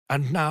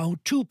And now,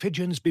 two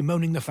pigeons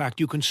bemoaning the fact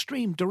you can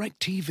stream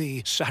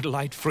DirecTV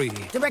satellite-free.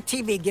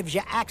 DirecTV gives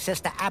you access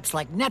to apps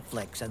like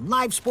Netflix and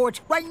live sports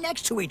right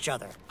next to each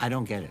other. I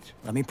don't get it.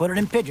 Let me put it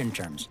in pigeon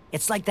terms.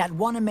 It's like that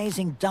one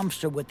amazing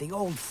dumpster with the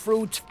old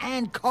fruits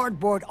and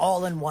cardboard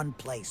all in one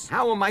place.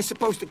 How am I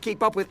supposed to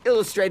keep up with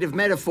illustrative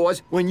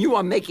metaphors when you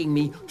are making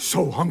me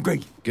so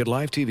hungry? Get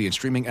live TV and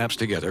streaming apps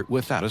together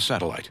without a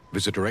satellite.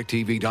 Visit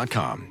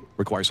DirecTV.com.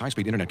 Requires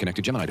high-speed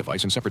internet-connected Gemini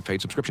device and separate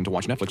paid subscription to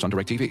watch Netflix on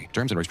DirecTV.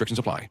 Terms and restrictions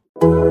apply.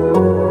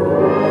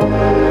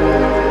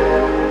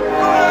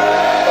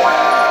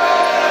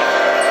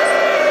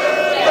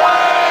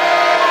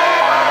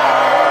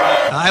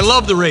 I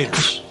love the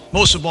Raiders.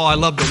 Most of all, I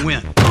love to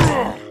win.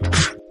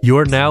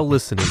 You're now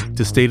listening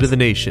to State of the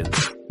Nation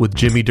with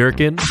Jimmy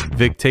Durkin,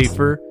 Vic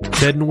Tafur,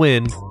 Ted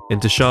Nguyen,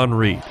 and Tashawn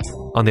Reed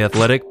on the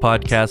Athletic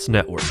Podcast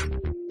Network.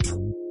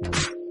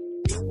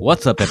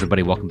 What's up,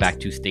 everybody? Welcome back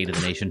to State of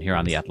the Nation here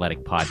on the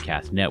Athletic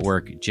Podcast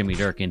Network. Jimmy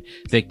Durkin,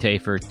 Vic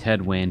Tafur, Ted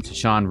Nguyen,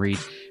 Tashawn Reed,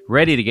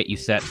 ready to get you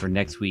set for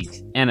next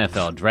week's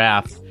NFL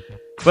Draft.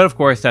 But of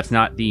course, that's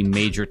not the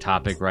major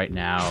topic right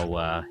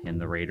now in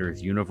the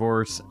Raiders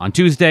universe. On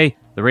Tuesday,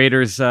 the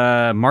Raiders'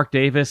 Mark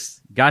Davis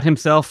got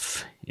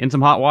himself in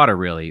some hot water,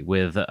 really,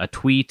 with a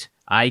tweet,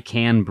 "I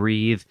can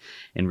breathe,"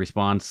 in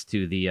response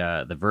to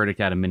the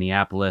verdict out of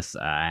Minneapolis.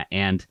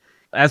 And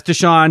as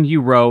Tashawn, you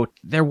wrote,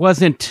 there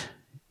wasn't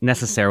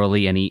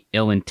necessarily any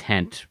ill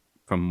intent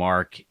from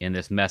Mark in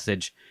this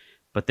message,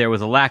 but there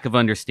was a lack of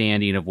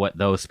understanding of what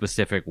those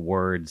specific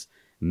words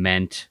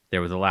meant.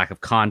 There was a lack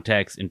of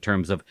context in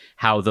terms of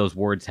how those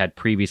words had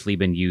previously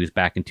been used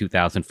back in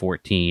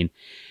 2014.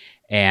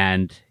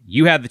 And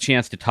you had the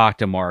chance to talk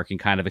to Mark and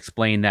kind of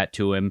explain that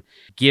to him,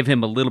 give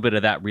him a little bit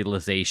of that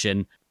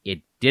realization.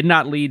 It did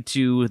not lead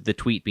to the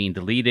tweet being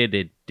deleted.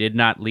 It did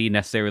not lead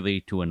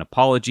necessarily to an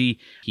apology.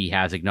 He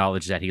has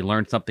acknowledged that he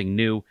learned something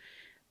new,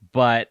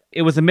 but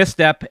it was a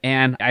misstep,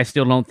 and I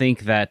still don't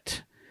think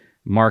that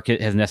Mark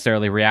has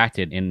necessarily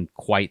reacted in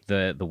quite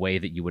the way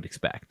that you would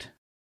expect.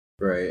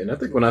 Right, and I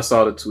think when I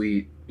saw the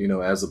tweet,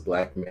 as a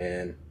black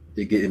man,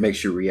 it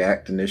makes you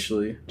react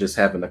initially, just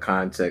having the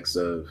context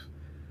of,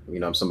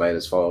 I'm somebody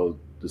that's followed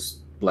this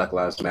Black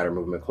Lives Matter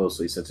movement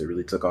closely since it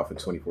really took off in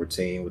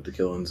 2014 with the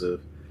killings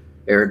of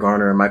Eric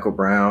Garner and Michael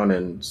Brown,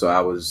 and so I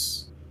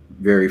was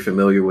very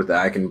familiar with the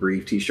 "I Can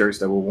Breathe" t-shirts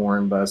that were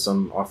worn by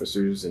some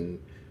officers and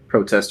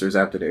protesters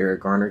after the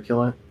Eric Garner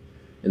killing,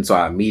 and so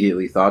I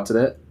immediately thought to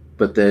that.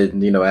 But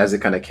then, as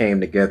it kind of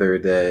came together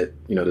that,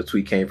 the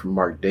tweet came from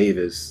Mark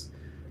Davis,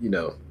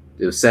 it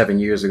was 7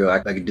 years ago.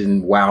 It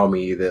didn't wow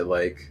me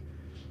that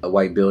a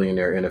white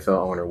billionaire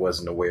NFL owner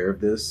wasn't aware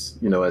of this,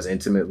 as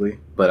intimately.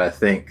 But I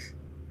think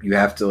you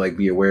have to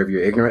be aware of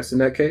your ignorance in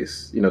that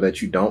case,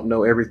 that you don't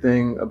know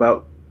everything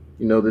about,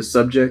 this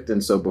subject.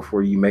 And so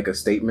before you make a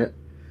statement,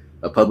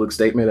 a public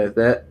statement at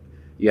that,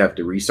 you have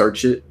to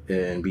research it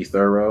and be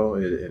thorough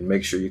and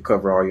make sure you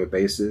cover all your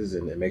bases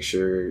and make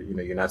sure,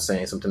 you're not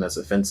saying something that's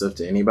offensive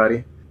to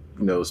anybody,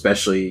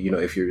 especially,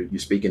 if you're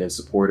speaking in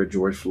support of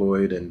George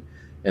Floyd and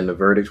the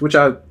verdict, which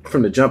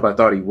from the jump, I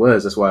thought he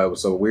was. That's why it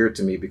was so weird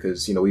to me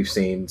because, we've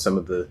seen some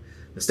of the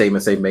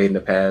statements they've made in the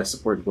past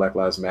supporting Black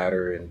Lives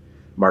Matter and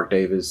Mark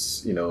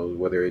Davis,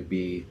 whether it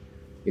be,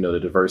 the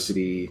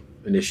diversity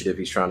initiative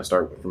he's trying to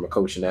start from a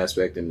coaching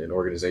aspect and an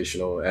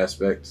organizational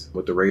aspect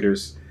with the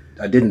Raiders.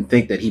 I didn't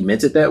think that he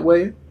meant it that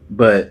way,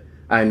 but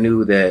I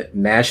knew that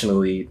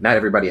nationally, not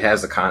everybody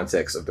has the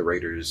context of the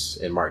Raiders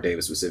and Mark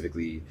Davis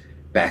specifically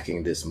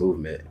backing this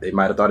movement. They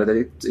might have thought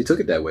that they took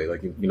it that way,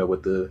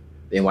 with the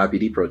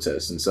NYPD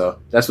protests. And so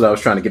that's what I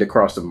was trying to get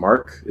across to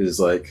Mark is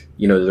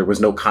there was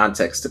no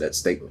context to that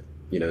statement.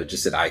 It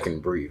just said, "I can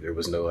breathe." There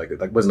was no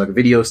wasn't a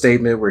video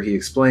statement where he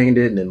explained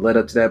it and then led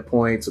up to that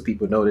point so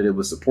people know that it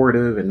was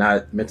supportive and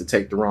not meant to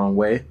take the wrong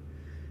way.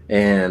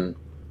 And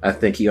I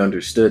think he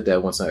understood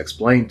that once I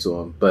explained to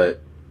him.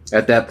 But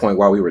at that point,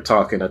 while we were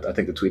talking, I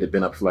think the tweet had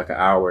been up for an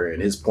hour,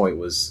 and his point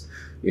was,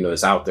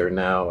 it's out there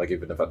now.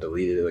 Even if I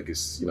deleted it,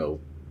 it's,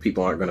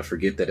 people aren't going to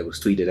forget that it was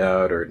tweeted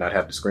out or not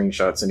have the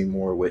screenshots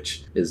anymore,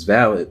 which is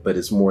valid, but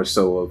it's more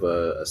so of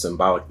a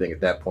symbolic thing at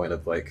that point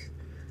of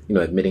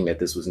admitting that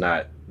this was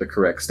not the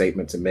correct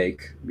statement to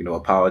make,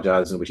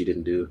 apologizing, which he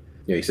didn't do.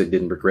 He said he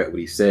didn't regret what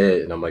he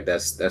said. And I'm like,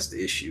 that's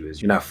the issue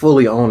is you're not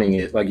fully owning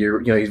it.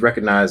 He's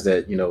recognized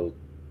that,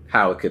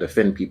 how it could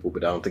offend people,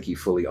 but I don't think he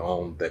fully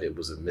owned that it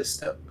was a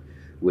misstep,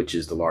 which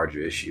is the larger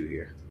issue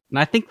here. And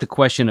I think the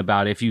question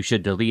about if you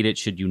should delete it,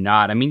 should you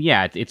not? I mean,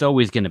 yeah, it's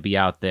always going to be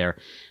out there,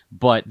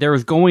 but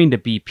there's going to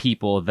be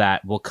people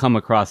that will come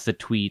across the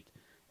tweet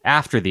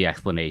after the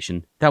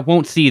explanation that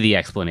won't see the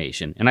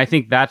explanation. And I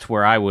think that's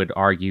where I would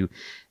argue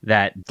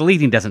that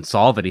deleting doesn't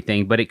solve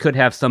anything, but it could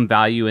have some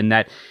value in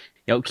that,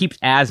 it keeps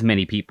as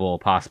many people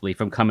possibly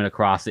from coming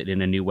across it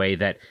in a new way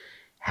that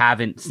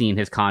haven't seen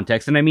his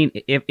context. And I mean,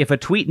 if a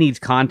tweet needs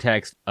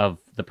context of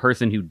the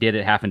person who did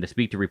it having to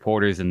speak to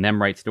reporters and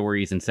them write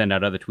stories and send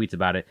out other tweets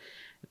about it,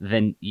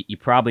 then you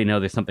probably know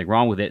there's something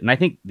wrong with it. And I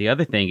think the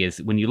other thing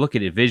is when you look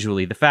at it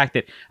visually, the fact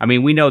that, I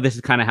mean, we know this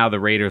is kind of how the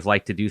Raiders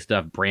like to do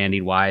stuff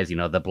branding wise,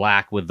 the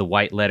black with the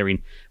white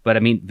lettering. But I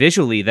mean,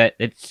 visually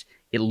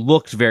it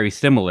looked very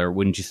similar,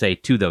 wouldn't you say,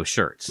 to those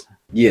shirts?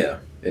 Yeah.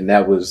 And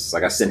that was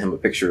I sent him a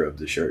picture of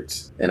the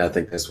shirts. And I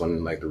think that's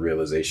when the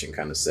realization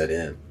kind of set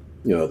in,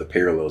 the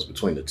parallels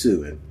between the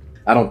two. And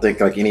I don't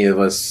think any of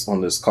us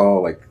on this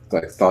call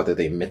thought that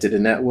they meant it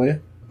in that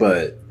way.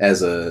 But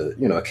as a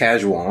a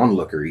casual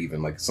onlooker,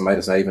 even somebody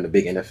that's not even a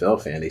big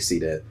NFL fan, they see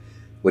that.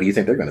 What do you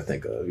think they're going to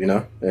think of?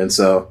 And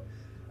so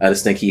I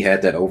just think he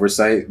had that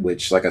oversight,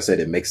 which, like I said,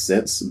 it makes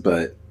sense.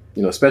 But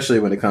especially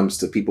when it comes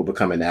to people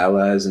becoming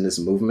allies in this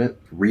movement,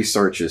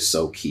 research is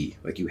so key.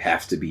 You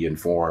have to be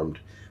informed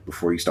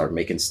before you start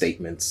making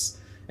statements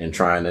and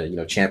trying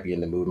to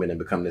champion the movement and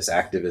become this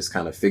activist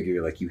kind of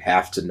figure. You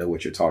have to know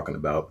what you're talking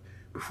about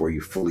before you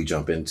fully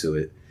jump into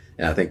it.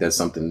 And I think that's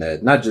something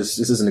that this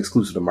isn't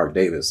exclusive to Mark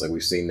Davis.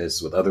 We've seen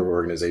this with other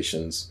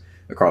organizations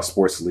across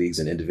sports leagues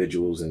and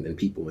individuals and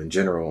people in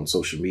general on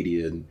social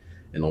media and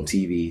on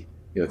TV,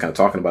 kind of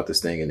talking about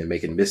this thing and then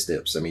making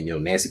missteps. I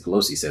mean, Nancy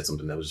Pelosi said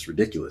something that was just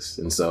ridiculous.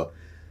 And so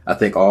I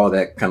think all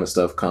that kind of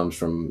stuff comes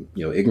from,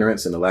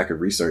 ignorance and the lack of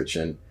research.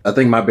 And I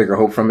think my bigger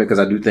hope from it, because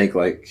I do think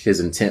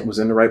his intent was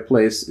in the right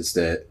place, is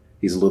that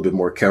he's a little bit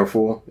more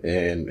careful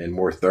and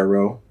more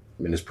thorough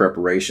in his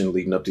preparation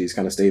leading up to these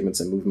kind of statements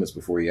and movements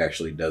before he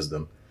actually does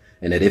them.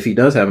 And that if he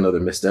does have another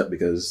misstep,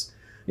 because,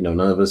 none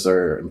of us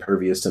are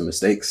impervious to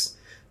mistakes,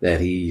 that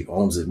he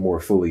owns it more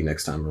fully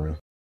next time around.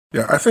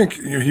 Yeah, I think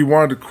he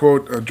wanted to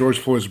quote George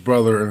Floyd's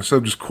brother, and instead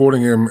of just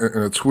quoting him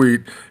in a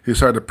tweet, he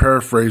decided to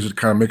paraphrase it,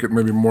 kind of make it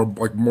maybe more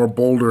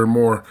bolder and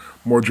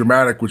more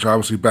dramatic, which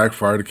obviously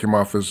backfired. It came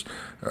off as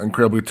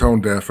incredibly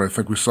tone deaf. I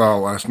think we saw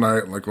last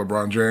night,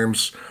 LeBron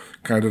James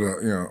kind of did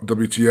a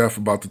WTF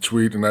about the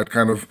tweet, and that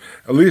kind of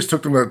at least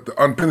took them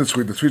to unpin the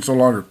tweet. The tweet's no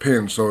longer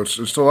pinned, so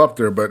it's still up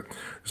there, but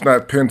it's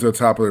not pinned to the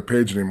top of their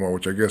page anymore,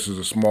 which I guess is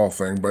a small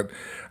thing. But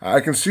I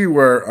can see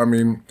where,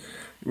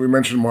 we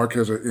mentioned Mark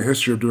has a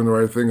history of doing the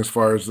right thing as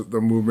far as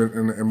the movement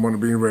and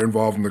being very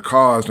involved in the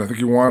cause. And I think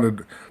he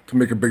wanted to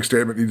make a big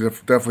statement. He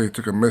definitely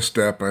took a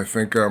misstep. I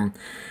think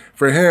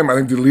for him, I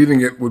think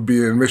deleting it would be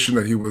an admission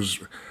that he was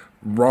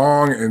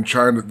wrong and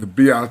trying to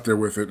be out there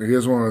with it. And he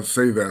doesn't want to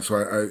say that.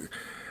 So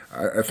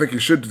I think he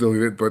should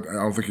delete it, but I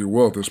don't think he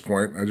will at this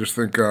point. I just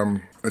think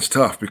it's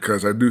tough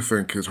because I do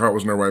think his heart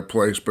was in the right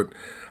place. But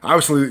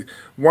obviously,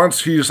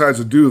 once he decides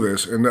to do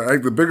this, and I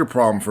think the bigger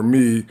problem for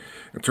me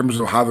in terms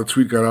of how the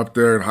tweet got up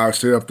there and how it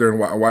stayed up there and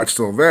why it's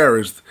still there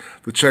is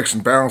the checks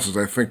and balances.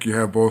 I think you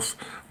have both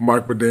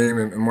Mark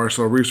Bedane and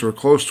Marcel Reese, who are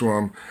close to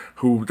him,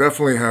 who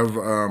definitely have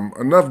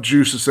enough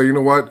juice to say, you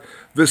know what,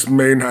 this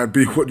may not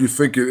be what you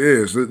think it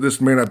is.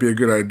 This may not be a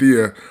good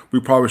idea.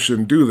 We probably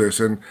shouldn't do this.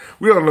 And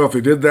we don't know if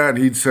they did that and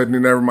he said,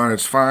 never mind,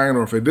 it's fine,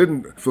 or if they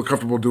didn't feel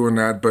comfortable doing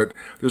that. But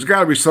there's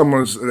got to be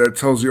someone that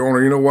tells the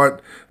owner, you know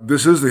what,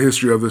 this is the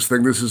history of this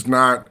thing. This is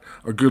not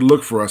a good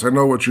look for us. I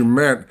know what you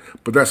meant,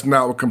 but that's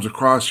not what comes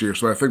across here.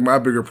 So I think my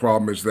bigger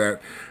problem is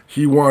that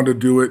he wanted to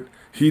do it.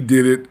 He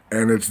did it,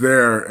 and it's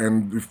there.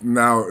 And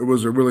now it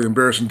was a really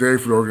embarrassing day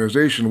for the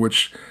organization,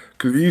 which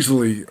could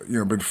easily,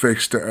 been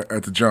fixed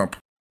at the jump.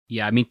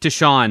 Yeah,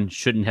 Deshaun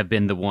shouldn't have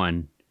been the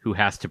one who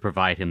has to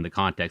provide him the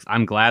context.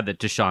 I'm glad that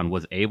Deshaun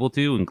was able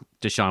to, and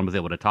Deshaun was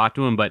able to talk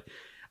to him, but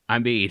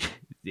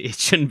it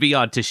shouldn't be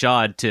on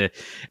Deshaun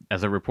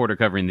as a reporter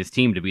covering this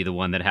team, to be the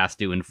one that has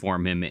to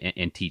inform him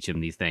and teach him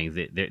these things.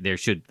 There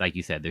should, like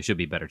you said, there should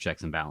be better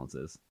checks and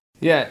balances.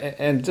 Yeah,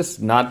 and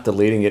just not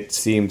deleting it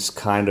seems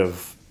kind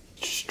of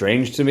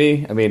strange to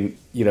me.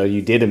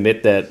 You did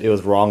admit that it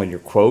was wrong in your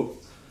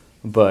quote,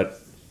 but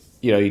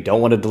you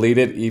don't want to delete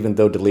it, even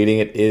though deleting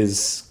it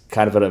is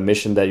kind of an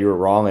admission that you were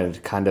wrong, and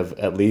it kind of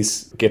at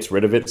least gets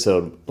rid of it.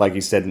 So like you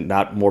said,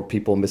 not more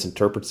people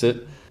misinterprets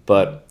it.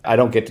 But I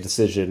don't get the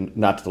decision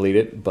not to delete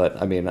it. But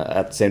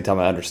at the same time,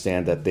 I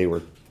understand that they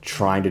were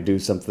trying to do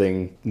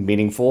something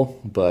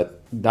meaningful,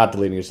 but not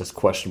deleting is just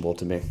questionable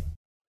to me.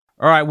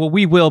 All right, well,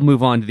 we will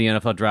move on to the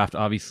NFL draft,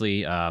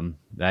 obviously.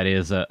 That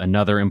is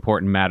another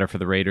important matter for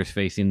the Raiders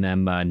facing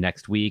them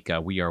next week.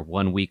 We are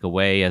 1 week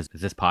away as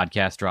this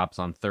podcast drops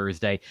on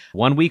Thursday.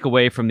 1 week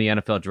away from the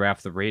NFL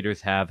draft. The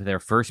Raiders have their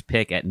first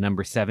pick at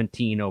number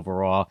 17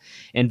 overall.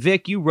 And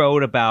Vic, you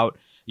wrote about,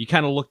 you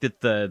kind of looked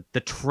at the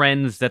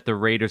trends that the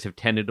Raiders have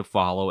tended to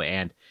follow,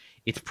 and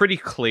it's pretty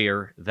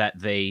clear that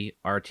they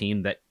are a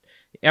team that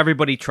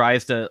everybody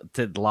tries to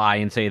lie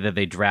and say that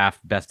they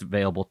draft best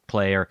available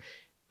player.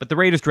 But the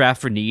Raiders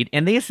draft for need,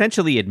 and they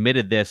essentially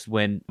admitted this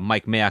when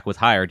Mike Mayock was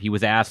hired. He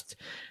was asked,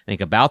 I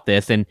think, about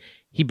this, and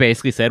he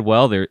basically said,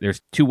 well,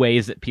 there's two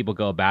ways that people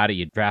go about it.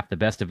 You draft the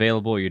best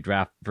available, or you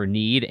draft for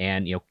need.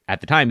 And,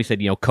 at the time he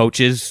said,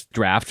 coaches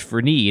draft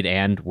for need,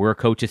 and we're a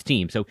coach's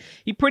team. So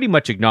he pretty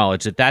much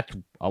acknowledged that that's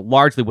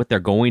largely what they're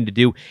going to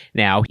do.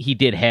 Now, he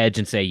did hedge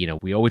and say,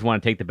 we always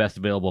want to take the best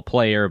available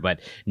player, but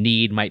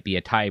need might be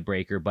a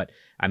tiebreaker. But,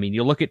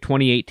 you look at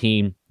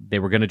 2018, they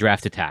were going to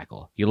draft a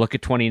tackle. You look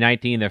at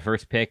 2019, their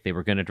first pick, they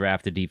were going to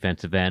draft a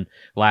defensive end.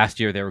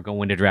 Last year, they were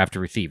going to draft a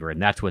receiver, and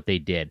that's what they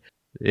did.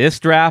 This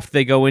draft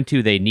they go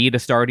into, they need a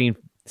starting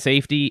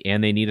safety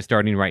and they need a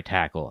starting right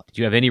tackle.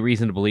 Do you have any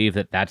reason to believe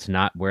that that's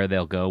not where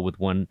they'll go with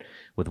one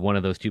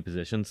of those two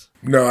positions?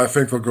 No, I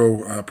think they'll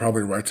go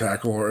probably right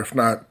tackle, or if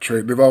not,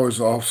 trade. They've always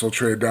also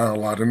traded down a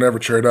lot. They never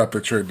trade up; they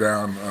trade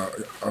down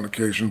on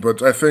occasion.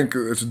 But I think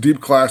it's a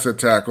deep class at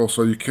tackle,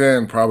 so you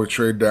can probably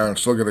trade down and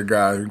still get a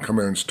guy who can come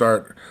in and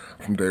start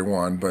from day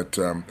one. But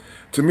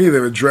to me,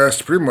 they've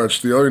addressed pretty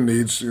much the other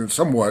needs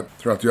somewhat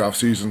throughout the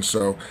offseason.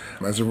 So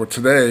as of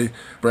today,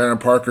 Brandon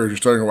Parker is your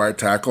starting right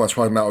tackle. That's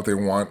probably not what they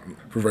want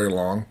for very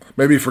long.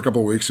 Maybe for a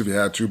couple of weeks if you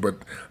had to, but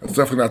that's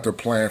definitely not their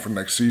plan for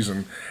next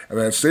season. And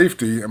then at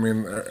safety,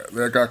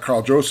 they got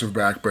Carl Joseph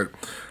back, but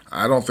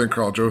I don't think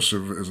Carl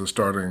Joseph is a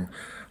starting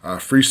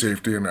free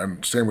safety,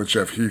 and same with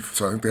Jeff Heath.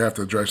 So I think they have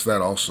to address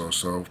that also.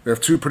 So they have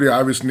two pretty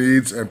obvious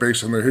needs, and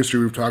based on their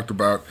history we've talked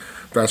about,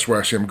 that's where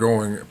I see them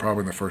going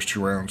probably in the first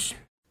 2 rounds.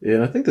 Yeah,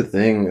 and I think the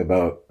thing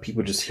about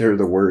people just hear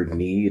the word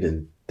need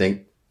and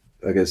think,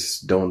 I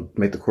guess, don't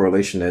make the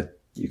correlation that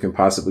you can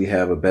possibly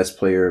have a best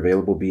player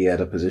available be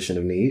at a position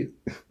of need.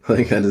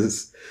 Like that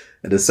is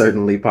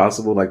certainly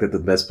possible. Like that the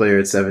best player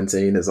at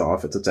 17 is an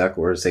offensive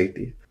tackle or a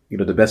safety.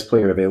 The best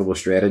player available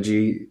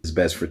strategy is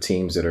best for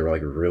teams that are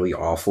like really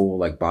awful,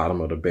 like bottom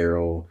of the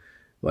barrel,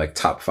 like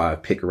top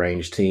 5 pick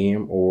range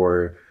team,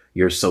 or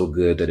you're so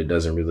good that it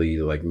doesn't really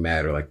like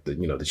matter, like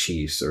the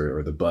Chiefs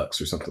or the Bucks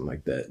or something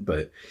like that.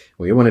 But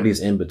when you're one of these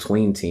in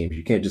between teams,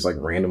 you can't just like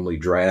randomly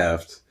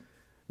draft,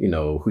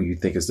 who you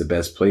think is the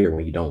best player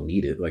when you don't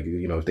need it. Like,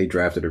 if they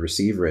drafted a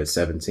receiver at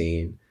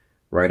 17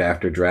 right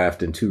after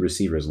drafting 2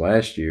 receivers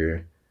last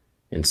year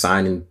and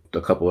signing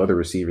a couple other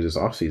receivers this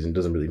offseason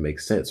doesn't really make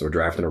sense. Or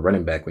drafting a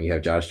running back when you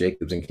have Josh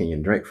Jacobs and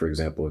Kenyon Drake, for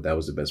example, if that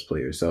was the best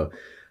player. So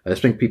I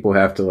just think people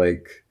have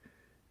to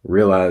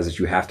realize that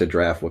you have to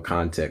draft with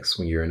context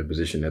when you're in a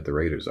position that the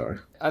Raiders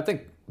are. I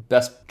think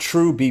best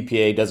true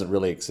BPA doesn't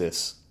really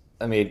exist.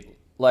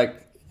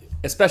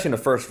 Especially in the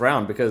first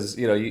round, because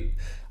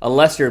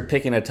unless you're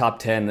picking a top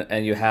 10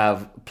 and you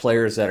have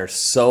players that are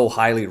so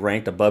highly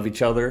ranked above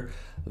each other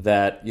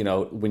that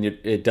when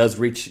it does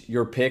reach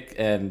your pick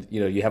and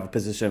you have a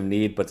position of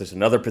need, but there's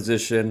another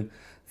position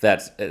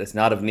it's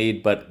not of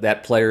need, but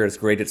that player is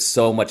graded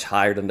so much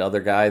higher than the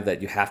other guy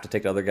that you have to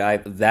take the other guy.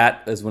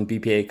 That is when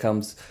BPA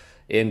comes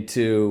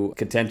into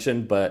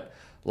contention. But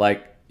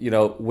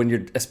especially when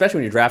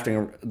you're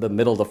drafting the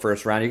middle of the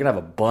first round, you're gonna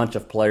have a bunch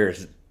of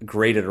players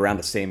graded around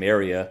the same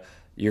area.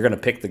 You're gonna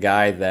pick the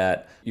guy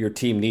that your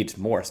team needs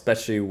more,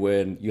 especially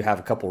when you have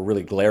a couple of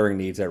really glaring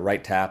needs at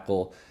right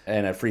tackle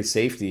and at free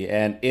safety.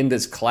 And in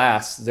this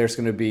class, there's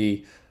gonna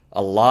be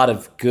a lot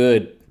of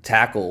good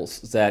tackles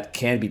that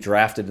can be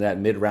drafted in that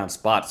mid-round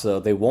spot, so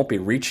they won't be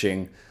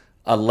reaching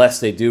unless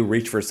they do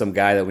reach for some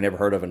guy that we never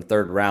heard of in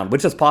 3rd round,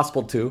 which is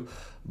possible too.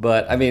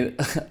 But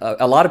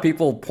a lot of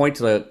people point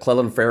to the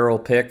Clelin Ferrell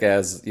pick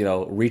as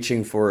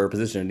reaching for a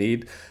position of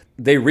need.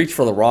 They reached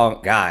for the wrong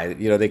guy.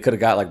 They could have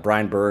got like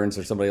Brian Burns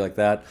or somebody like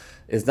that.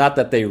 It's not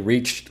that they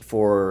reached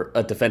for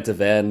a defensive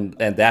end,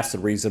 and that's the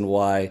reason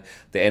why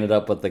they ended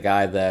up with the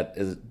guy that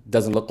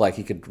doesn't look like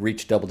he could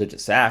reach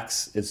double-digit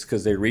sacks. It's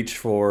because they reached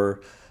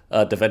for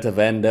a defensive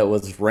end that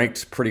was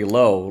ranked pretty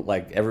low.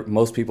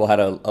 Most people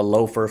had a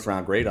low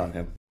first-round grade on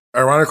him.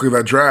 Ironically,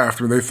 that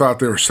draft, they thought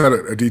they were set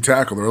at a D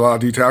tackle. There were a lot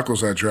of D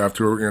tackles that draft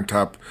who were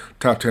top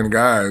 10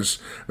 guys.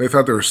 They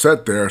thought they were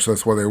set there, so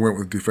that's why they went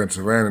with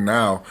defensive end. And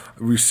now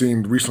we've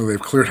seen recently they've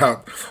cleared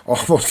out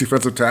all those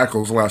defensive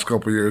tackles the last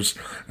couple of years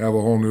and have a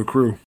whole new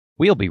crew.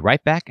 We'll be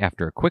right back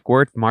after a quick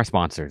word from our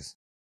sponsors.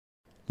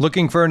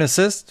 Looking for an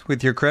assist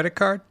with your credit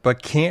card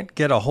but can't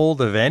get a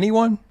hold of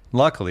anyone?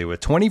 Luckily,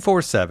 with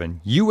 24/7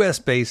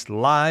 U.S.-based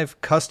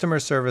live customer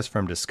service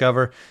from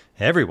Discover,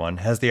 everyone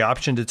has the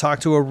option to talk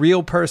to a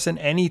real person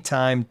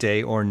anytime,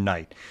 day or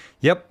night.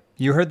 Yep,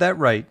 you heard that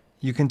right.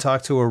 You can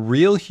talk to a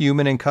real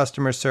human in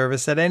customer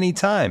service at any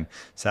time.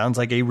 Sounds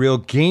like a real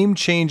game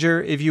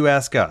changer if you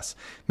ask us.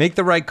 Make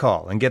the right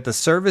call and get the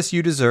service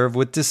you deserve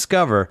with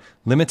Discover.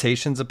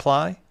 Limitations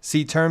apply.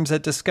 See terms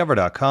at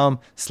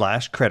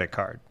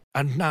discover.com/creditcard.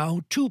 And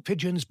now, 2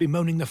 pigeons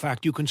bemoaning the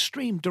fact you can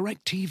stream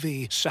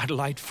DirecTV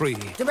satellite-free.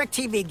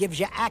 DirecTV gives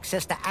you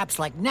access to apps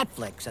like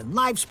Netflix and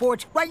live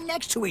sports right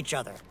next to each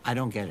other. I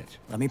don't get it.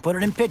 Let me put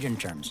it in pigeon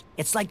terms.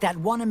 It's like that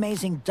one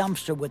amazing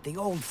dumpster with the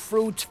old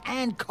fruits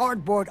and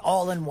cardboard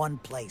all in one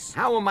place.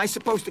 How am I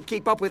supposed to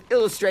keep up with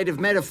illustrative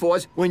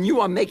metaphors when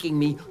you are making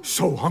me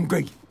so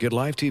hungry? Get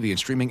live TV and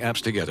streaming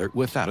apps together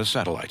without a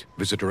satellite.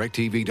 Visit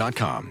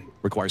DirecTV.com.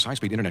 Requires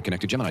high-speed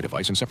internet-connected Gemini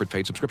device and separate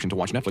paid subscription to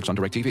watch Netflix on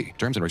DirecTV.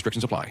 Terms and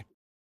restrictions apply.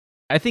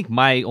 I think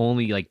my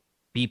only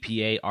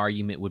BPA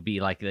argument would be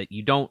like that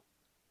you don't,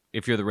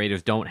 if you're the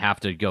Raiders, don't have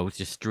to go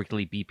just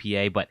strictly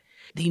BPA, but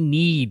they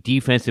need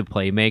defensive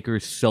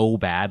playmakers so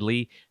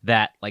badly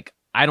that, like,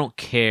 I don't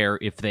care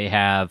if they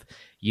have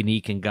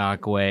Yannick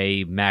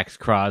Ngakoue, Max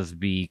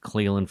Crosby,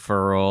 Cleveland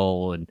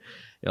Ferrell, and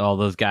all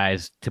those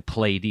guys to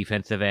play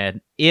defensive end.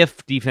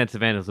 If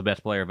defensive end is the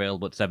best player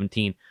available at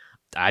 17,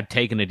 I've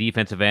taken a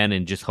defensive end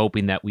and just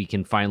hoping that we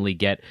can finally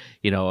get,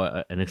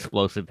 an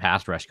explosive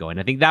pass rush going.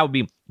 I think that would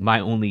be my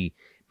only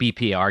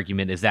BPA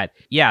argument, is that,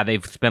 yeah,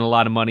 they've spent a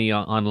lot of money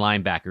on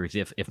linebackers.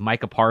 If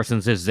Micah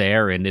Parsons is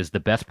there and is the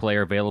best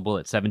player available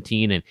at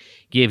 17 and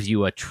gives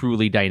you a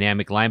truly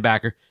dynamic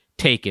linebacker,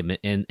 take him,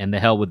 and the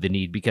hell with the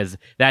need, because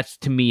that's,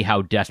 to me,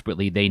 how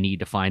desperately they need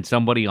to find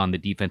somebody on the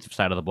defensive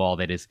side of the ball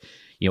that is,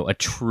 a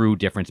true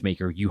difference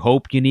maker. You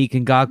hope Yannick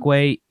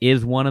Ngakoue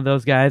is one of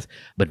those guys,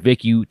 but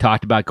Vic, you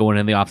talked about going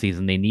in the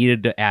offseason, they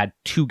needed to add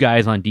 2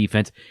 guys on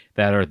defense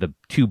that are the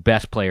 2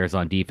 best players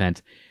on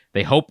defense.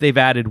 They hope they've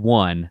added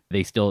one.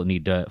 They still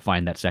need to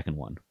find that second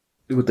one.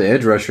 With the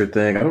edge rusher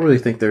thing, I don't really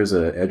think there's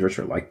an edge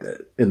rusher like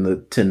that in the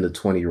 10 to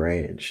 20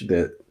 range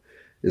that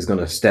is going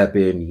to step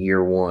in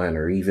year 1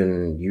 or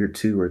even year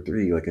 2 or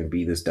 3, and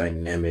be this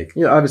dynamic.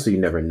 Obviously you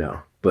never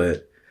know,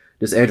 but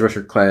this edge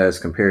rusher class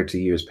compared to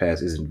years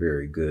past isn't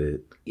very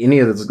good. Any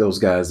of those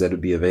guys that would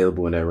be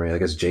available in that range, I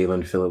guess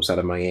Jalen Phillips out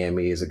of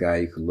Miami is a guy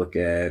you could look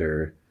at,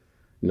 or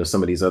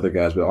some of these other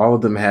guys, but all of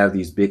them have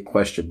these big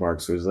question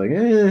marks where it's like,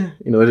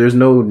 there's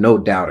no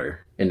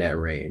doubter in that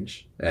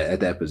range at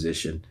that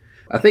position.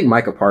 I think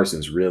Micah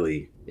Parsons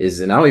really is,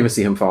 and I don't even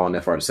see him falling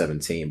that far to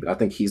 17, but I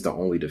think he's the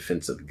only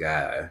defensive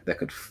guy that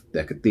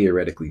could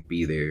theoretically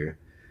be there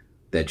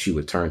that you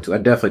would turn to. I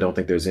definitely don't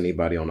think there's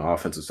anybody on the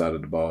offensive side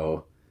of the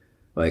ball,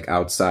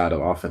 outside of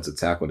offensive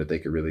tackle, that they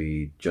could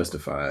really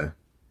justify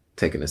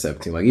taking a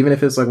 17. Even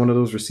if it's one of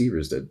those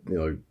receivers that,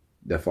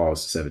 that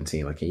falls to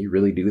 17. Can you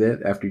really do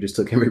that after you just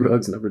took Henry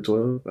Ruggs number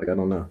 12? I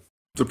don't know.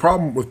 The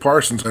problem with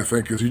Parsons, I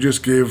think, is you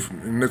just gave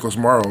Nicholas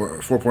Morrow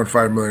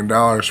 $4.5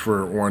 million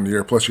for 1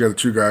 year, plus you got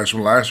the 2 guys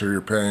from last year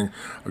you're paying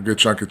a good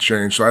chunk of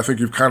change. So I think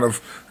you've kind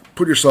of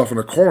put yourself in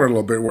a corner a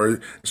little bit where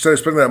instead of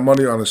spending that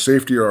money on a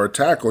safety or a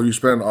tackle, you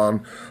spend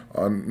on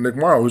Nick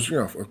Morrow, who's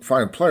a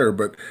fine player.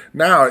 But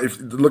now, if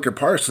you look at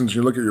Parsons,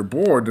 you look at your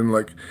board, and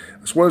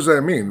so what does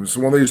that mean?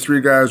 So one of these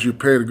 3 guys you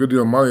paid a good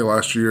deal of money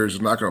last 2 years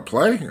is not going to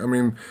play?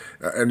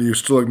 And you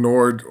still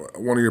ignored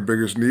one of your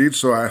biggest needs.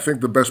 So I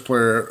think the best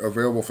player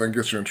available thing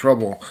gets you in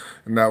trouble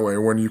in that way.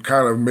 When you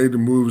kind of made the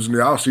moves in the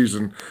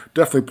offseason,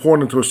 definitely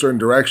pointing into a certain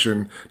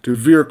direction to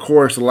veer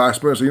course at the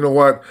last minute. So you know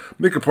what?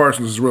 Micah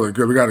Parsons is really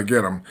good. We got to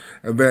get him.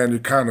 And then you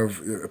kind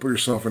of put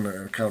yourself in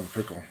a kind of a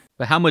pickle.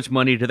 But how much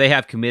money do they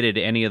have committed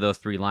to any of those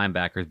 3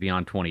 linebackers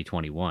beyond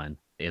 2021?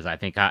 Is, I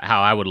think,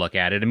 how I would look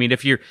at it.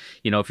 If you're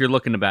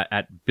looking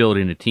at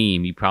building a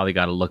team, you probably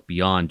got to look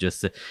beyond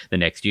just the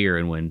next year.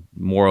 And when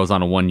Morrow's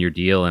on a 1-year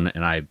deal, and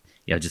I,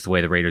 just the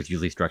way the Raiders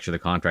usually structure the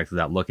contracts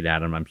without looking at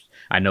them,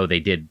 I know they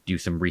did do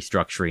some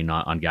restructuring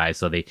on guys,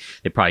 so they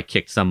probably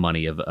kicked some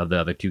money of the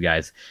other 2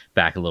 guys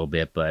back a little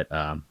bit. But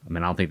I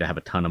don't think they have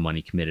a ton of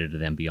money committed to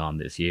them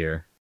beyond this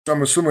year.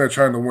 I'm assuming they're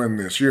trying to win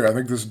this year. I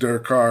think this is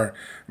Derek Carr.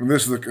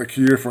 This is a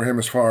key year for him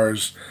as far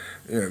as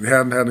they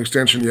haven't had an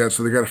extension yet,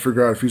 so they got to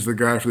figure out if he's the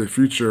guy for the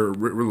future,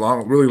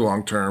 really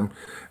long term.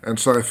 And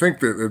so I think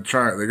that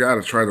they got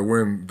to try to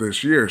win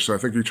this year. So I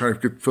think you're trying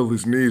to fill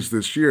these needs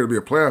this year to be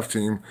a playoff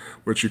team,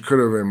 which you could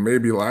have been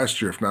maybe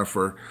last year if not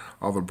for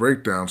all the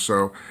breakdowns.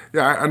 So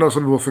yeah, I know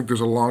some people think there's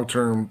a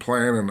long-term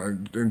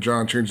plan, and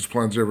John changes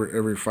plans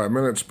every 5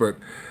 minutes, but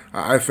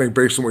I think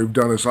based on what we've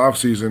done this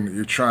offseason,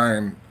 you're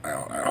trying,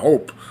 I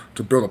hope,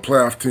 to build a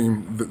playoff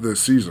team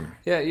this season.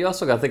 Yeah, you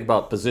also got to think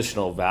about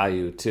positional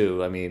value too.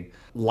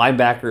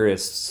 Linebacker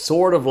is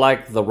sort of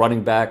like the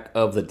running back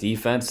of the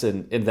defense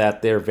in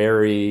that they're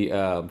very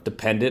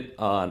dependent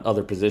on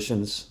other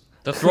positions.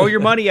 So throw your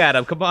money at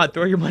them. Come on,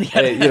 throw your money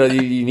at them.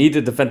 You need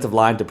the defensive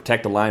line to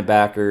protect the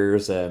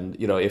linebackers, and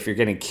if you're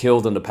getting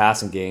killed in the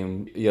passing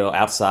game,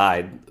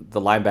 outside, the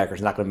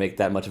linebacker's not going to make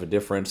that much of a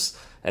difference,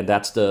 and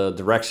that's the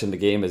direction the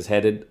game is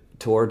headed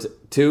towards.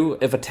 Two,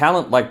 if a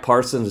talent like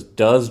Parsons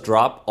does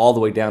drop all the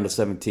way down to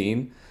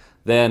 17,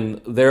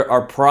 then there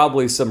are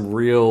probably some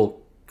real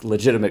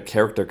legitimate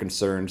character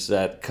concerns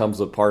that comes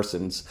with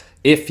Parsons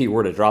if he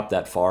were to drop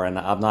that far. And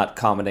I'm not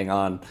commenting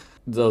on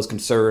those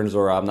concerns,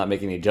 or I'm not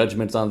making any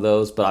judgments on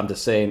those, but I'm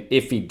just saying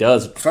if he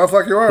does, sounds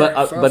like you are.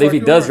 But if he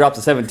does drop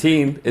to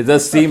 17, it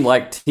does seem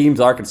like teams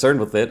are concerned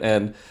with it.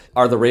 And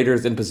are the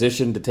Raiders in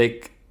position to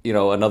take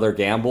another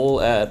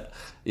gamble at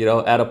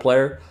a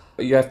player?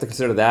 You have to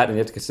consider that, and you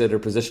have to consider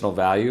positional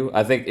value.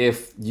 I think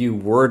if you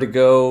were to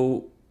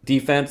go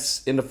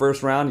defense in the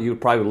first round, you would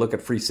probably look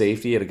at free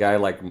safety at a guy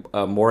like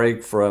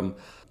Morig from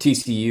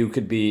TCU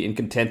could be in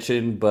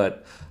contention,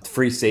 but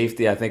free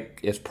safety, I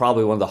think, is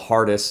probably one of the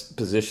hardest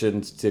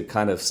positions to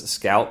kind of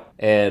scout.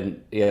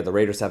 And yeah, the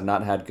Raiders have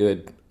not had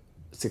good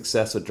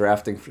success with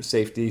drafting for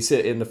safeties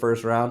in the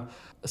first round.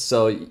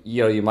 So,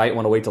 you might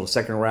want to wait till the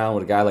second round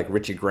with a guy like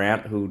Richie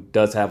Grant, who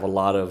does have a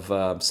lot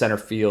of center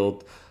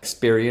field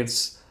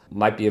experience.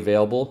 might be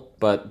available,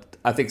 but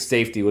I think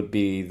safety would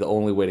be the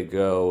only way to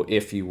go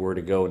if you were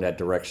to go in that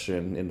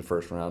direction in the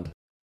first round.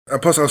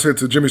 And plus, I'll say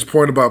to Jimmy's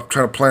point about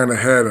trying to plan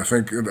ahead,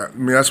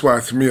 that's why,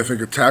 to me, I think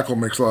a tackle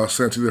makes a lot of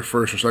sense, either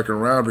first or second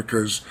round,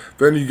 because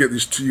then you get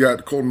these two. You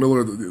got Colton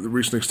Miller, the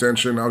recent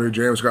extension. Out here,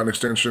 James got an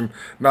extension.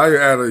 Now you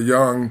add a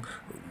young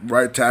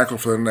right tackle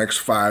for the next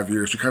 5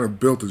 years. You kind of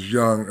built this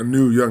a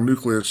new young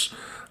nucleus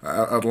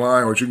at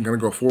line, which you can kind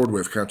of go forward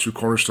with, kind of two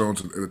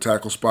cornerstones at the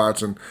tackle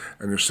spots and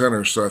your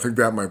centers. So I think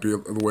that might be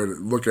the way to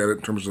look at it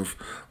in terms of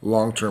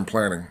long-term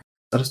planning.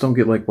 I just don't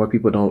get why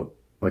people don't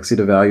see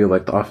the value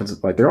the offensive.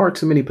 There are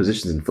too many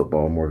positions in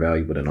football more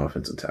valuable than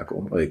offensive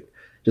tackle.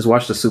 Just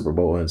watch the Super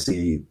Bowl and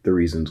see the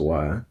reasons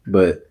why.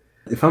 But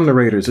if I'm the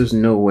Raiders, there's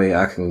no way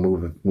I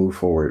can move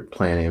forward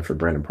planning for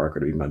Brandon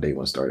Parker to be my day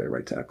one starter at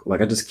right tackle.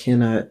 I just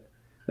cannot.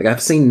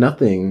 I've seen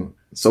nothing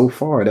so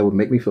far that would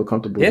make me feel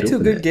comfortable. He had two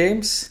good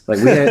games. We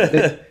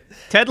had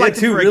Ted liked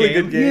two really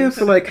good games.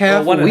 Yeah, for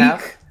half a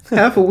week.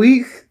 Half a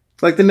week.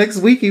 The next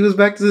week he was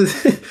back to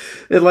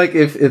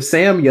if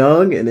Sam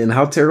Young and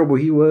how terrible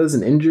he was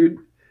and injured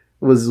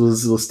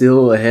was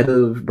still ahead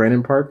of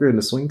Brandon Parker in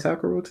the swing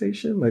tackle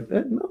rotation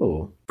that.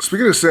 No.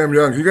 Speaking of Sam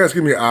Young, can you guys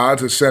give me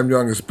odds that Sam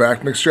Young is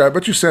back next year? I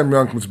bet you Sam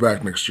Young comes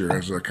back next year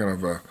as a kind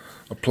of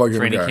a plug-in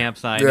training guy. Camp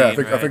signing. Yeah, I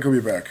think he'll be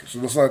back. So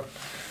let's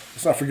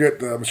not forget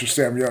Mr.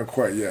 Sam Young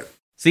quite yet.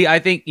 See, I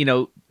think,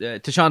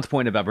 to Sean's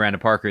point about Brandon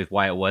Parker is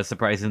why it was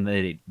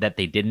surprising that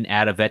they didn't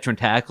add a veteran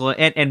tackle.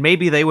 And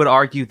maybe they would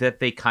argue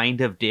that they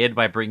kind of did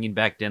by bringing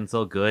back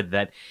Denzel Good,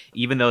 that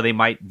even though they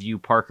might view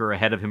Parker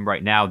ahead of him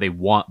right now, they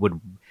would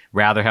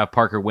rather have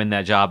Parker win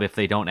that job if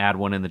they don't add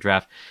one in the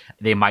draft.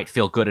 They might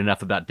feel good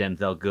enough about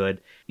Denzel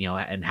Good,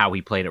 and how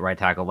he played at right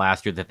tackle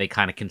last year that they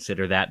kind of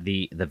consider that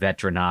the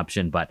veteran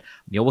option. But,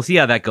 we'll see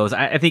how that goes.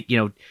 I think,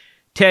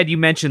 Ted, you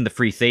mentioned the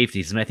free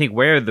safeties, and I think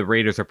where the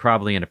Raiders are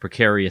probably in a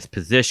precarious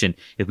position,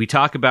 if we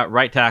talk about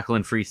right tackle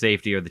and free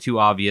safety are the two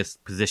obvious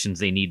positions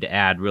they need to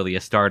add really a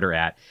starter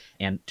at.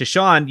 And to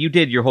Sean, you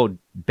did your whole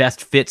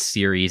best fits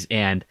series,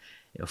 and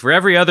for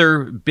every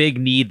other big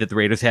need that the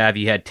Raiders have,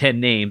 you had 10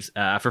 names.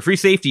 For free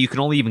safety, you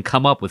can only even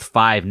come up with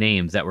 5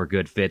 names that were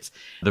good fits.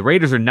 The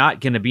Raiders are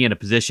not going to be in a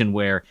position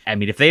where,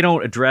 if they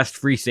don't address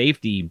free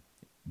safety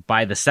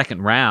by the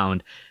second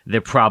round, they're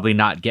probably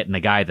not getting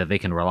a guy that they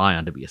can rely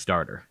on to be a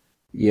starter.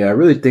 Yeah, I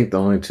really think the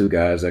only two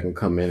guys that can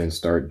come in and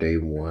start day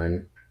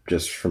one,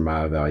 just from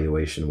my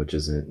evaluation, which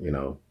isn't,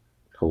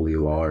 holy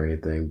law or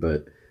anything,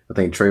 but I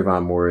think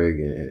Trayvon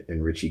Moehrig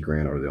and Richie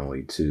Grant are the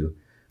only two.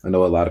 I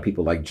know a lot of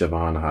people like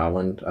Javon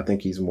Holland. I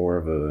think he's more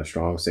of a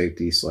strong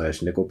safety /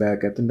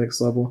 nickelback at the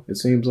next level, it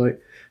seems like.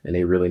 And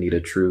they really need a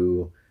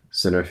true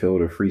center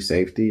field or free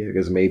safety. I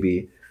guess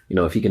maybe,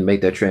 if he can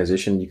make that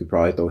transition, you could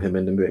probably throw him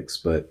in the mix.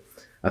 But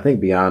I think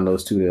beyond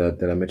those two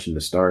that I mentioned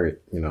to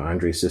start,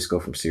 Andre Cisco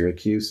from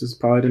Syracuse is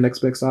probably the next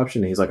best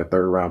option. He's like a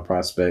 3rd round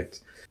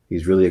prospect.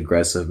 He's really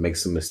aggressive,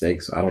 makes some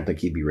mistakes. I don't think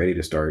he'd be ready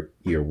to start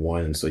year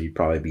one. So you'd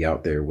probably be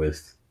out there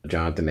with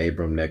Jonathan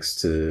Abram next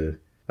to,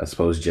 I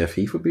suppose, Jeff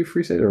Heath would be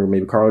free safety, or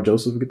maybe Carl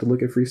Joseph would get to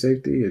look at free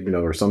safety,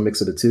 or some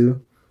mix of the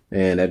two.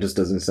 And that just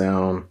doesn't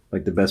sound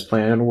like the best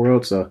plan in the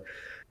world. So,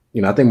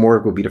 I think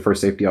Moehrig will be the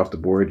first safety off the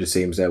board. It just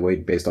seems that way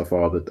based off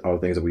all the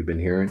things that we've been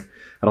hearing.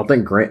 I don't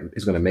think Grant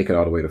is going to make it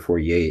all the way to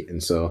 48.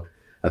 And so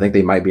I think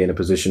they might be in a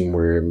position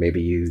where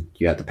maybe you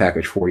have to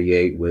package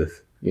 48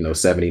 with,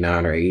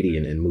 79 or 80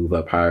 and move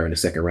up higher in the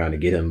second round to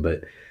get him.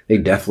 But they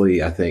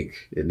definitely, I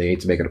think, they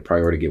need to make it a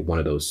priority to get one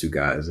of those two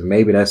guys. And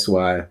maybe that's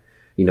why,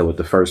 with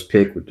the first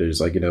pick,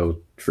 there's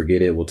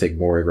forget it. We'll take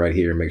Moehrig right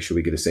here and make sure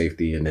we get a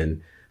safety. And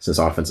then since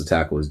offensive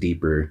tackle is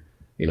deeper,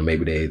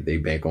 maybe they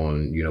bank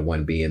on,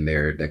 one being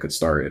there that could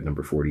start at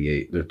number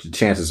 48. The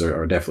chances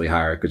are definitely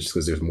higher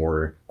because there's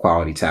more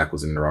quality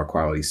tackles than there are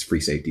quality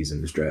free safeties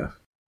in this draft.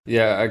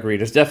 Yeah, I agree.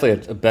 There's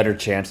definitely a better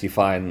chance you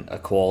find a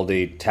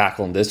quality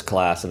tackle in this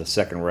class in the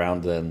second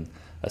round than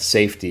a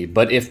safety.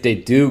 But if they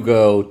do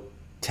go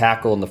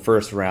tackle in the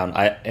first round,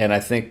 I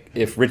think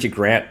if Richie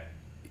Grant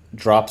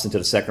drops into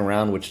the second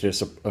round, which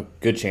there's a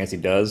good chance he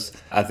does,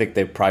 I think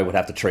they probably would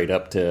have to trade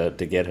up to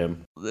get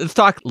him. Let's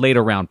talk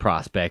later round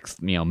prospects,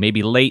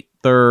 maybe late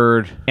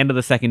 3rd, end of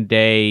the second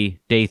day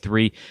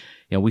 3.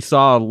 We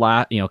saw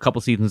a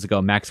couple seasons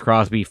ago, Max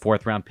Crosby,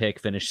 4th round pick,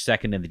 finished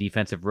 2nd in the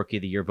defensive rookie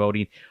of the year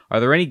voting.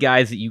 Are there any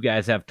guys that you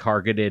guys have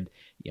targeted,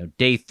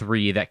 day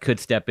 3 that could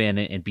step in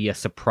and be a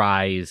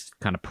surprise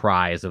kind of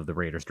prize of the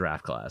Raiders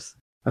draft class?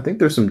 I think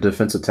there's some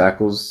defensive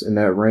tackles in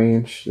that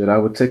range that I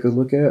would take a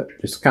look at.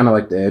 It's kind of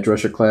like the edge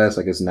rusher class.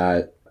 It's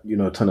not,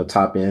 a ton of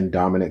top end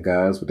dominant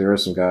guys, but there are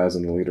some guys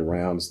in the later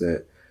rounds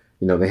that,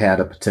 they had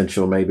a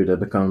potential maybe to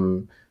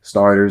become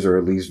starters or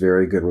at least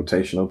very good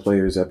rotational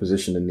players at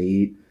position of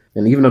need.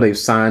 And even though they've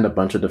signed a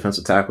bunch of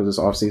defensive tackles this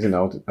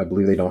offseason, I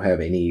believe they don't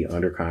have any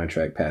under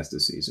contract past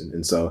this season.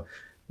 And so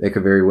they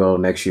could very well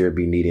next year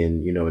be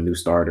needing, a new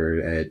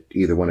starter at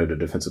either one of the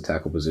defensive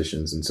tackle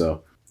positions. And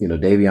so,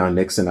 Davion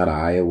Nixon out of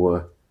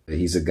Iowa,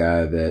 he's a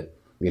guy that,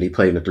 he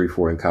played in the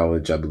 3-4 in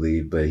college, I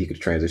believe, but he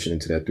could transition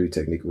into that 3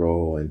 technique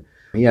role. And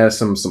He has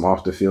some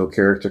off the field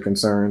character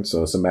concerns,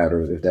 so it's a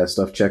matter of if that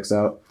stuff checks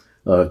out.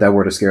 If that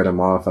were to scare them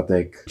off, I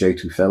think Jay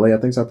Tufele, I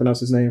think I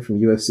pronounced his name,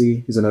 from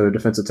USC. He's another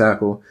defensive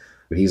tackle,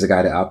 but he's a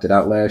guy that opted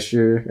out last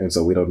year, and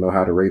so we don't know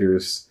how the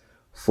Raiders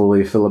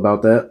fully feel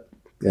about that.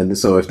 And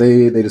so if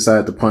they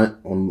decide to punt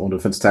on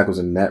defensive tackles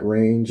in that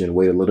range and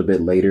wait a little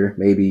bit later,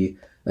 maybe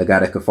a guy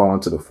that could fall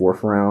into the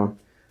 4th round,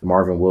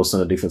 Marvin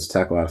Wilson, a defensive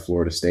tackle out of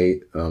Florida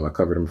State. I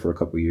covered him for a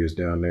couple of years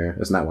down there.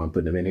 That's not why I'm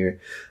putting him in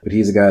here. But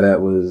he's a guy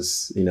that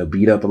was,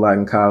 beat up a lot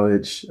in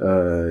college,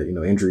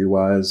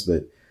 injury-wise.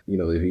 But,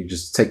 if you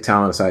just take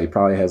talent aside, he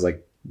probably has,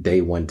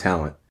 day 1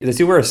 talent. Does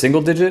he wear a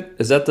single digit?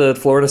 Is that the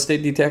Florida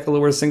State D tackle that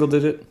wears a single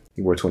digit?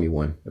 He wore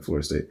 21 at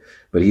Florida State.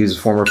 But he was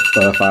a former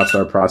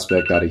 5-star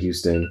prospect out of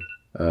Houston,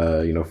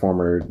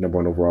 former number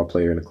 1 overall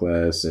player in the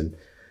class. And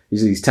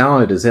he's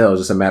talented as hell.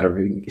 It's just a matter of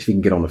if he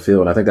can get on the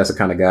field. And I think that's the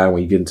kind of guy,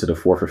 when you get into the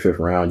 4th or 5th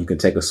round, you can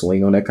take a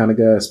swing on that kind of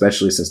guy,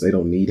 especially since they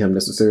don't need him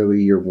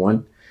necessarily year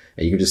 1.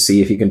 And you can just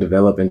see if he can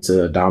develop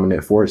into a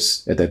dominant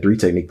force at that 3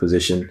 technique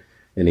position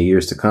in the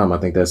years to come. I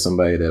think that's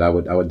somebody that I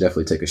would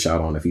definitely take a shot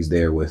on if he's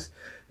there with,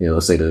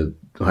 let's say the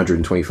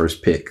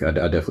 121st pick. I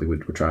definitely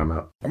would try him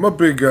out. I'm a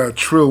big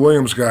Trill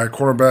Williams guy,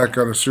 cornerback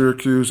out of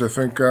Syracuse. I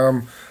think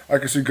I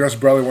can see Gus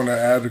Bradley want to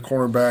add a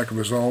cornerback of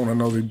his own. I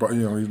know he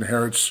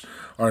inherits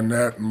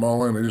Arnett and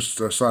Mullen. They just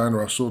signed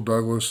Rasul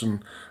Douglas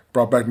and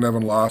brought back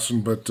Nevin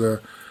Lawson. But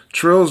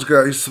Trill's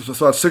got, he's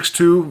about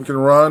 6'2", he can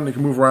run, he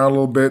can move around a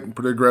little bit,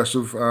 pretty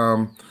aggressive.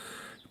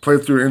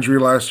 Played through injury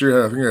last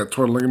year. I think he had a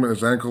torn ligament in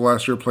his ankle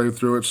last year, played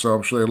through it, so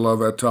I'm sure they love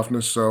that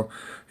toughness. So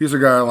he's a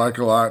guy I like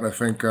a lot, and I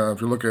think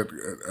if you look at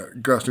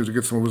Gus needs to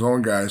get some of his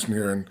own guys in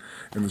here in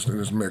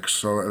this mix.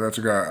 So that's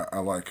a guy I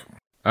like.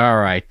 All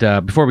right.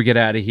 Before we get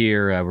out of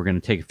here, we're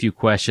going to take a few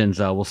questions.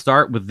 We'll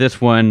start with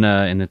this one,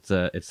 and it's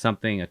a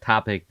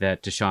topic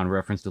that Deshaun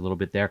referenced a little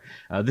bit there.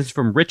 This is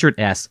from Richard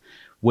S.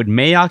 Would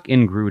Mayock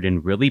and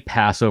Gruden really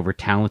pass over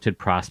talented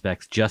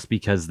prospects just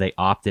because they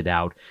opted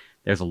out?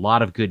 There's a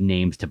lot of good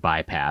names to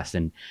bypass.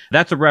 And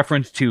that's a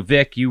reference to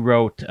Vic. You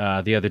wrote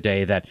the other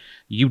day that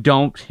you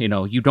don't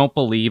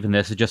believe, and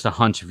this is just a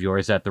hunch of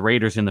yours, that the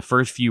Raiders in the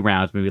first few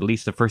rounds, maybe at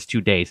least the first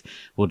 2 days,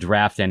 will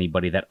draft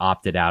anybody that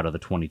opted out of the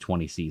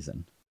 2020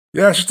 season.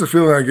 Yeah, it's just a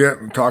feeling I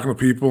get talking to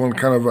people, and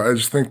I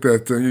just think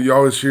that you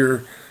always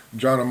hear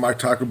John and Mike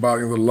talk about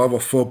the love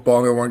of football,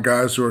 and they want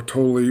guys who are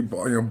totally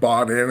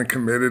bought in and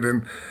committed,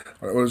 and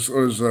what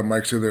was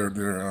Mike say,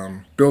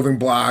 they're building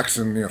blocks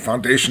and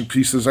foundation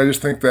pieces. I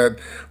just think that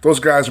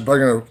those guys are probably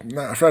going to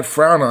not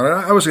frown on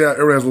it. Obviously,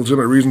 everyone has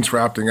legitimate reasons for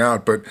opting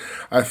out, but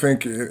I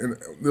think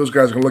those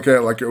guys are going to look at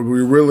it like, are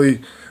we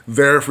really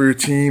there for your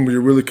team? Are you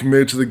really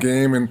committed to the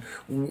game? And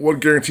what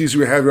guarantees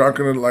you have you aren't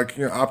going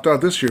to opt out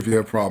this year if you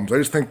have problems? I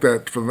just think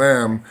that for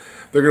them,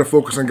 they're going to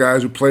focus on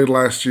guys who played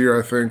last year,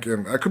 I think.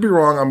 And I could be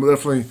wrong. I'm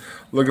definitely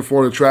looking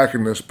forward to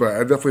tracking this, but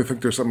I definitely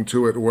think there's something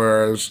to it,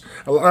 whereas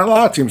a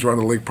lot of teams around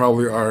the league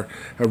probably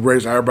have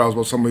raised eyebrows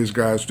about some of these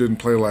guys who didn't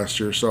play last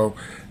year. So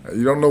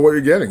you don't know what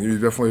you're getting. You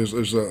definitely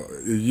there's a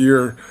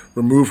year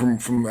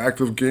removed from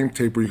active game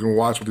tape where you can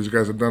watch what these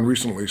guys have done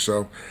recently.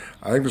 So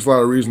I think there's a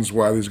lot of reasons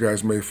why these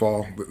guys may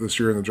fall this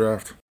year in the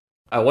draft.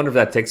 I wonder if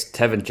that takes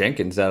Tevin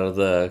Jenkins out of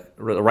the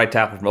right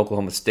tackle from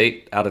Oklahoma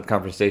State out of the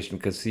conversation,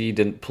 because he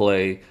didn't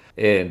play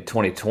in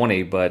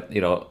 2020, but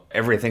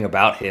everything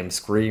about him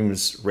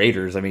screams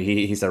Raiders. I mean,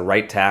 he's a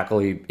right tackle.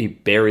 He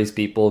buries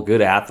people,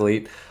 good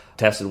athlete,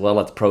 tested well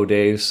at the pro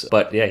days,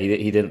 but yeah,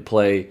 he didn't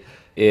play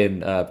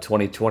in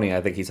 2020. I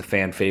think he's a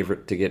fan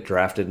favorite to get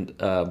drafted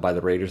by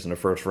the Raiders in the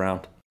first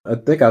round. I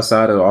think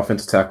outside of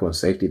offensive tackle and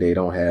safety, they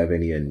don't have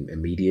any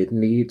immediate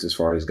needs as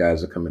far as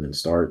guys that come in and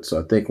start. So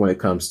I think when it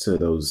comes to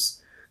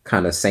those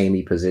kind of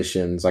samey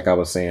positions, like I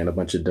was saying, a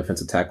bunch of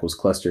defensive tackles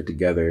clustered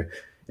together,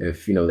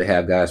 if they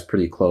have guys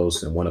pretty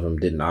close and one of them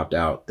didn't opt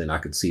out, then I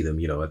could see them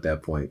at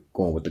that point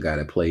going with the guy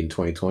that played in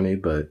 2020.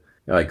 But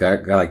a guy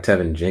like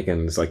Tevin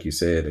Jenkins, like you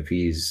said, if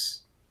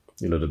he's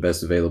the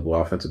best available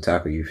offensive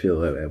tackle, you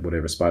feel at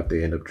whatever spot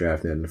they end up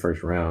drafting in the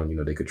first round,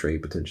 they could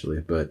trade potentially.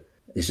 But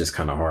it's just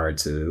kind of hard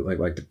to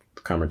like the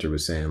commenter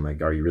was saying,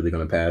 are you really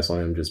going to pass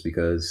on him just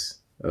because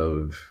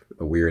of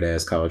a weird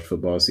ass college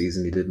football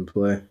season he didn't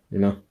play?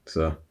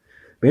 So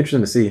be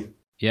interesting to see.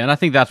 Yeah, and I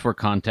think that's where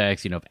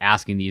context,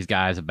 asking these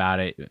guys about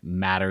it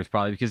matters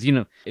probably, because,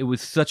 it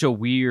was such a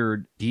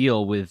weird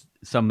deal with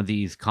some of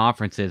these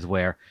conferences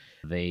where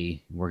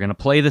they were going to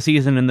play the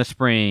season in the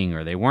spring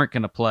or they weren't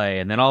going to play,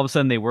 and then all of a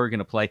sudden they were going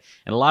to play.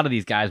 And a lot of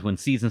these guys, when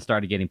seasons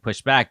started getting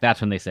pushed back,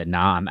 that's when they said,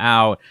 nah, I'm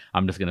out.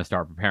 I'm just going to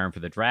start preparing for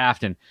the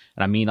draft. And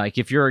I mean,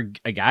 if you're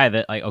a guy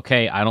that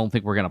okay, I don't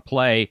think we're going to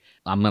play,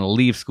 I'm going to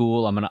leave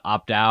school, I'm going to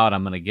opt out,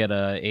 I'm going to get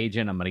an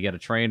agent, I'm going to get a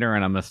trainer,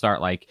 and I'm going to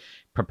start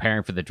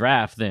preparing for the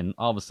draft, then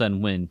all of a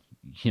sudden when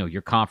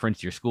your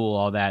conference, your school,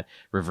 all that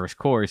reverse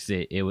course,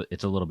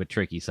 it's a little bit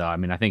tricky. So, I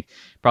mean, I think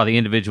probably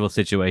individual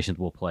situations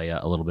will play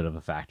a little bit of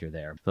a factor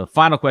there. So, the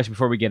final question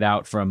before we get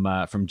out from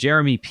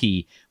Jeremy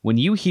P. When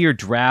you hear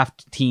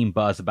draft team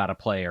buzz about a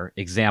player,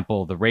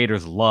 example, the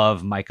Raiders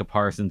love Micah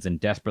Parsons and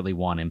desperately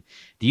want him,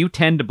 do you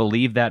tend to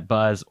believe that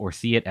buzz or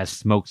see it as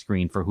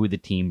smokescreen for who the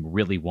team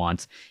really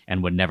wants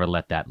and would never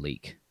let that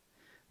leak?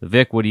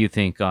 Vic, what do you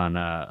think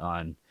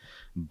on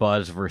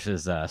buzz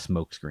versus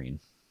smokescreen?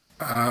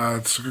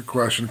 It's a good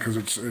question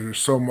because there's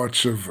so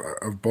much of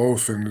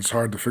both, and it's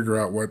hard to figure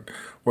out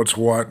what's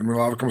what. I mean, a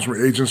lot of it comes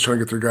from agents trying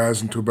to get their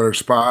guys into a better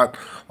spot.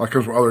 A lot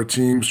comes from other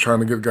teams trying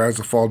to get guys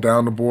to fall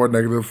down the board,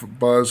 negative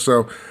buzz.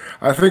 So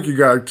I think you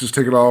got to just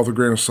take it all with a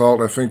grain of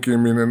salt. I think,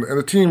 and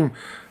the team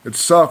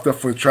itself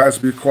definitely tries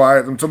to be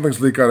quiet, and some things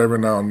leak out every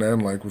now and then,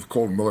 like with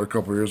Colton Miller a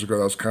couple of years ago.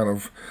 That was kind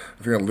of,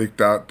 I think it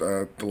leaked out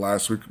the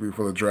last week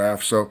before the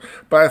draft. So,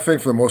 but I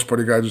think for the most part,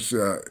 you guys just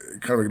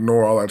kind of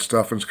ignore all that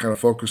stuff and just kind of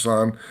focus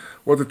on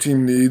what the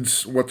team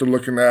needs, what they're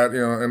looking at,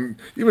 and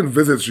even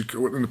visits.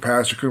 In the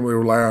past, you couldn't really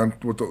rely on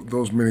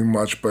those meaning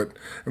much, but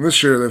in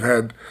this year they've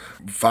had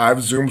 5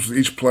 Zooms with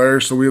each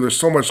player, so there's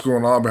so much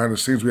going on behind the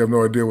scenes. We have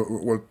no idea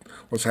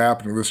what's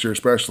happening this year,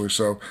 especially.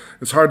 So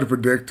it's hard to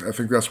predict. I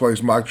think that's why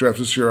these mock drafts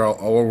this year are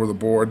all over the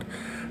board.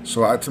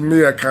 So to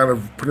me, I kind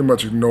of pretty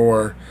much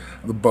ignore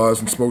the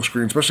buzz and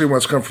smokescreen, especially when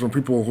it's coming from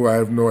people who I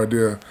have no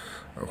idea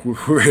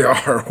who they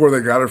are or where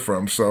they got it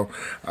from. So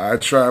I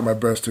try my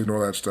best to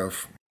ignore that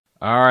stuff.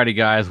 Alrighty,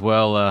 guys.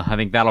 Well, I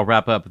think that'll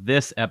wrap up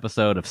this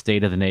episode of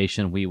State of the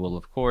Nation. We will,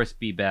 of course,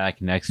 be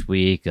back next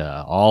week.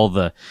 All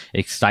the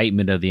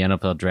excitement of the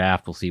NFL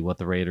draft. We'll see what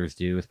the Raiders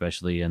do,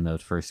 especially in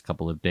those first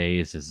couple of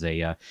days as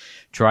they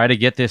try to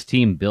get this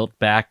team built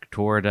back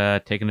toward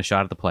taking a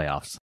shot at the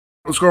playoffs.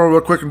 Let's go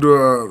real quick and do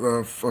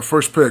a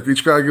first pick.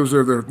 Each guy gives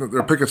their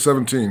pick at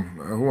 17.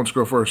 Who wants to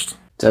go first?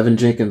 Tevin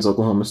Jenkins,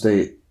 Oklahoma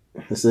State.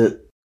 That's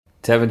it.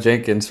 Tevin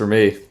Jenkins for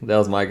me. That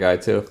was my guy,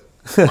 too.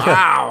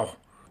 Wow.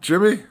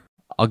 Jimmy?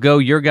 I'll go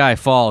your guy,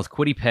 Falls,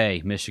 Kwity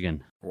Paye,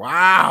 Michigan.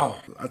 Wow.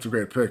 That's a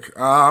great pick.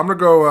 I'm going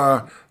to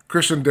go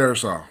Christian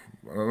Darrisaw,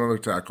 another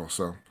tackle.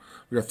 So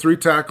we got 3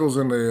 tackles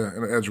and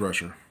an edge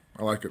rusher.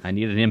 I like it. I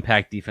need an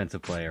impact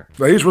defensive player.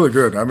 No, he's really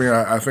good. I mean,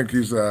 I think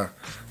he's one of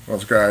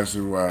those guys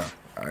who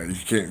you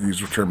can't use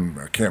the term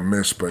can't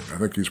miss, but I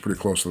think he's pretty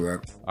close to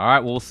that. All right,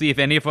 we'll see if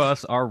any of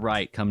us are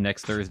right come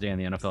next Thursday in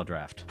the NFL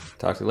draft.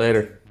 Talk to you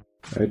later.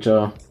 All right,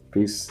 y'all.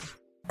 Peace.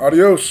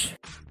 Adios.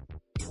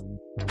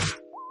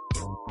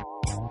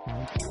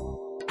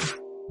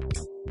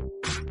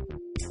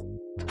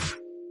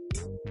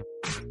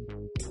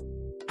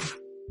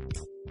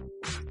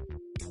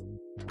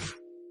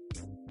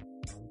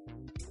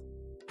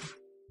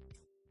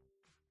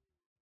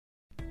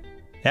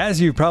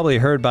 As you've probably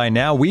heard by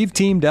now, we've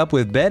teamed up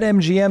with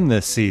BetMGM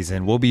this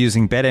season. We'll be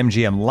using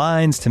BetMGM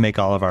lines to make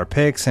all of our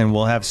picks, and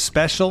we'll have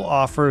special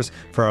offers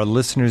for our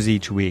listeners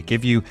each week.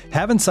 If you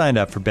haven't signed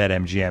up for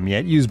BetMGM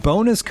yet, use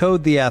bonus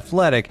code The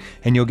Athletic,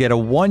 and you'll get a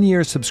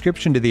 1-year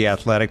subscription to The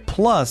Athletic,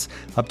 plus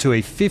up to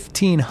a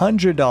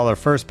 $1,500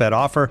 first bet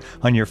offer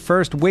on your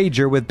first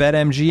wager with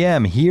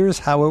BetMGM. Here's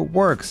how it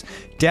works.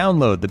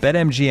 Download the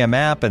BetMGM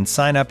app and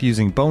sign up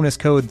using bonus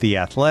code The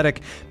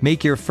Athletic.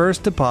 Make your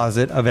first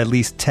deposit of at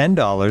least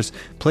 $10.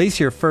 Place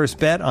your first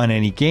bet on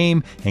any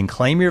game and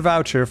claim your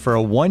voucher for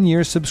a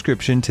 1-year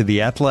subscription to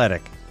The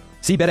Athletic.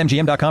 See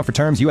BetMGM.com for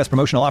terms. U.S.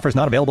 promotional offers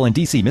not available in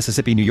D.C.,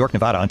 Mississippi, New York,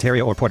 Nevada,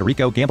 Ontario, or Puerto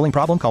Rico. Gambling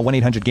problem? Call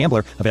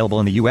 1-800-GAMBLER. Available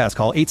in the U.S.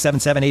 Call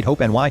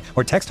 877-8-HOPE-NY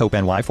or text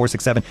HOPE-NY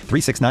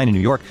 467-369 in New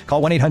York.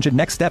 Call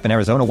 1-800-NEXT-STEP in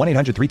Arizona.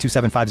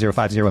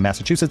 1-800-327-5050 in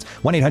Massachusetts.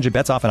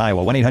 1-800-BETS-OFF in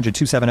Iowa.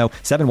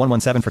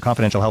 1-800-270-7117 for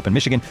confidential help in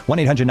Michigan.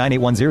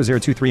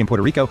 1-800-981-0023 in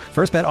Puerto Rico.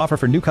 First bet offer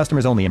for new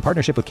customers only in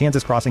partnership with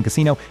Kansas Crossing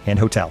Casino and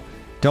Hotel.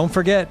 Don't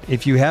forget,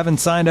 if you haven't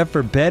signed up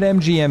for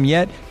BetMGM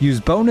yet, use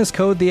bonus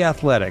code The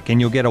Athletic,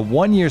 and you'll get a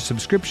 1-year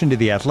subscription to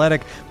The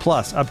Athletic,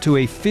 plus up to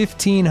a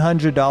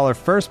 $1,500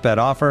 first bet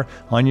offer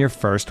on your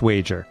first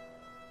wager.